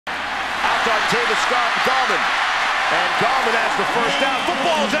Tavis Gallman. And Gallman has the first down.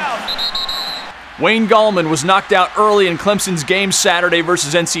 Football's out. Wayne Gallman was knocked out early in Clemson's game Saturday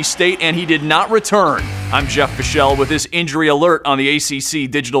versus NC State, and he did not return. I'm Jeff Fischel with this injury alert on the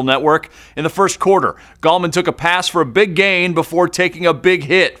ACC Digital Network. In the first quarter, Gallman took a pass for a big gain before taking a big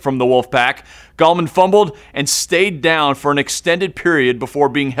hit from the Wolfpack. Gallman fumbled and stayed down for an extended period before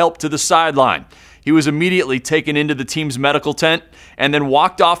being helped to the sideline. He was immediately taken into the team's medical tent and then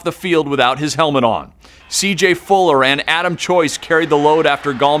walked off the field without his helmet on. C.J. Fuller and Adam Choice carried the load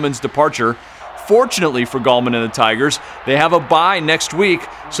after Gallman's departure. Fortunately for Gallman and the Tigers, they have a bye next week,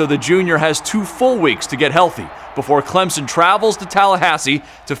 so the junior has 2 full weeks to get healthy before Clemson travels to Tallahassee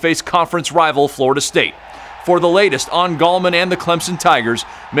to face conference rival Florida State. For the latest on Gallman and the Clemson Tigers,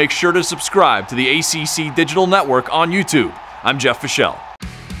 make sure to subscribe to the ACC Digital Network on YouTube. I'm Jeff Fischel.